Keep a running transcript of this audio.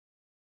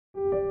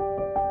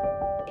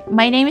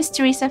My name is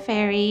Theresa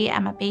Ferry.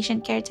 I'm a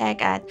patient care tech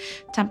at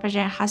Tampa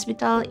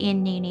Hospital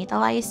in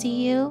neonatal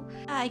ICU.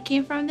 I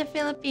came from the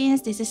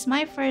Philippines. This is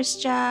my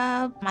first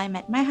job. I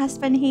met my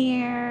husband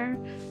here.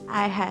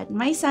 I had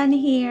my son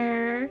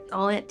here,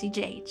 all at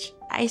TGH.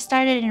 I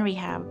started in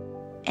rehab,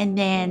 and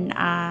then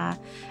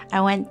I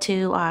went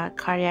to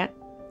cardiac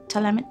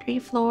telemetry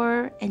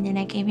floor, and then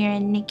I came here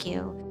in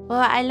NICU.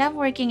 Well, I love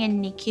working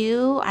in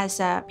NICU as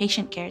a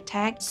patient care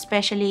tech,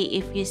 especially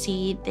if you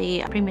see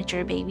the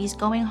premature babies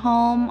going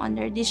home on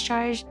their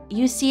discharge.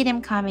 You see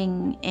them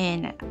coming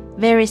in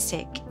very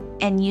sick,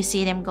 and you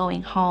see them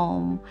going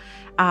home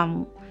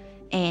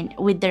and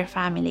with their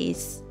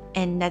families,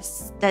 and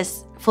that's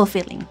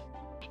fulfilling.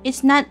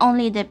 It's not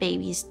only the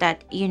babies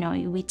that,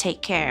 we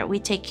take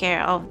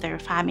care of their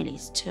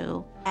families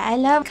too. I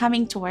love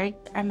coming to work.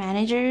 Our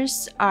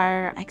managers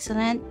are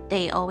excellent.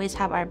 They always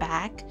have our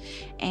back,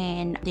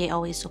 and they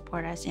always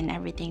support us in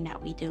everything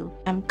that we do.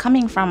 I'm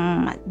coming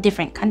from a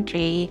different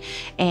country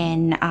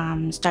and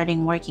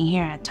starting working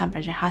here at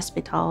Tampa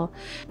Hospital.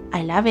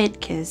 I love it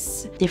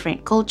because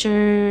different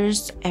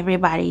cultures,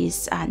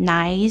 everybody's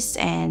nice,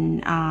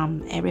 and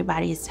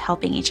everybody's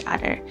helping each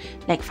other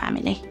like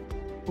family.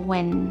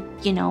 When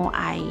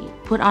I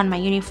put on my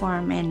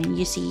uniform and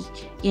you see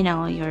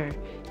your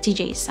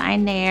TJ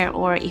sign there,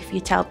 or if you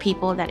tell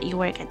people that you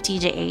work at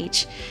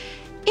TJH,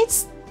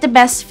 it's the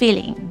best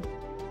feeling.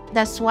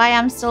 That's why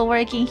I'm still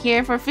working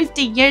here for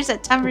 15 years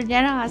at Tampa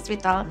General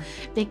Hospital,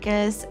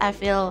 because I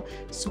feel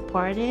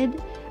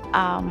supported.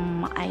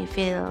 I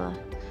feel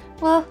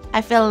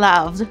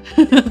loved.